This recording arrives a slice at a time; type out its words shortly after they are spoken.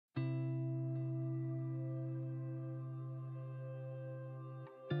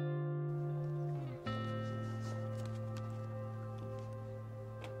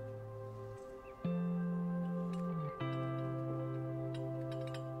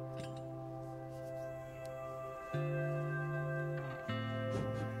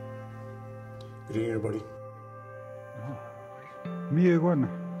Good evening, everybody. Miigwan,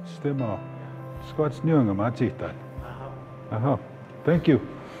 stemma. Squats nyunga machitan. Aha. Thank you.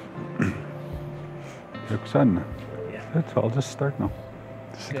 Yuksan. That's all. Just start now.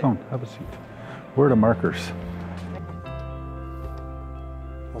 Sit down. Have a seat. Where are the markers?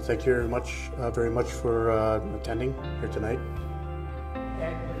 Well, thank you very much for attending here tonight.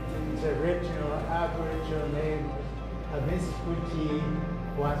 Edmonton's original Aboriginal name was Amiskwaciy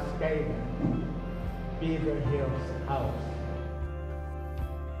History, Beaver Hills House.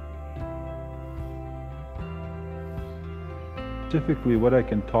 Specifically, what I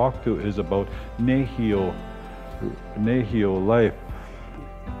can talk to is about Nehio life.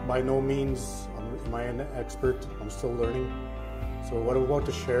 By no means am I an expert. I'm still learning. So what I'm about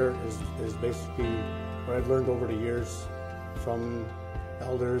to share is basically what I've learned over the years from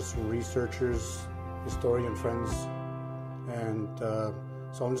elders, from researchers, historian friends, and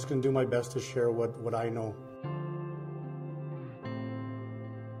so I'm just going to do my best to share what I know.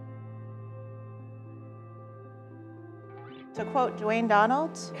 To quote Dwayne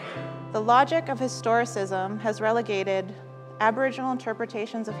Donald, "The logic of historicism has relegated Aboriginal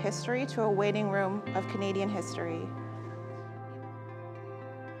interpretations of history to a waiting room of Canadian history."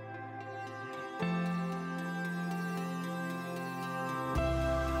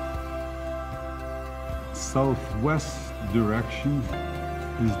 Southwest direction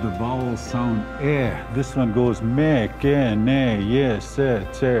is the vowel sound eh. This one goes me, ke, ne, ye, se,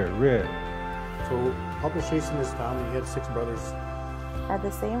 te, re. So Papa Chase and his family, he had 6 brothers. At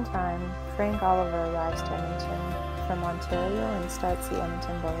the same time, Frank Oliver arrives to Edmonton from Ontario and starts the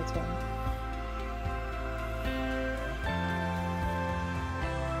Edmonton Bulletin.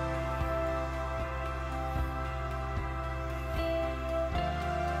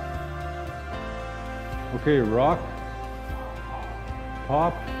 Okay, rock,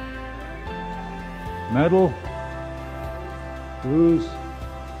 pop, metal, blues.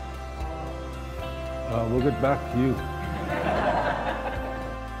 We'll get back to you.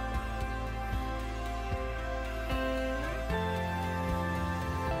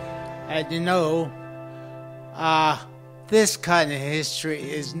 And you know, this kind of history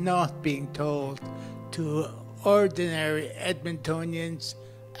is not being told to ordinary Edmontonians,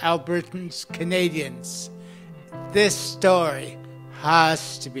 Albertans, Canadians. This story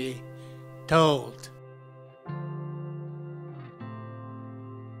has to be told.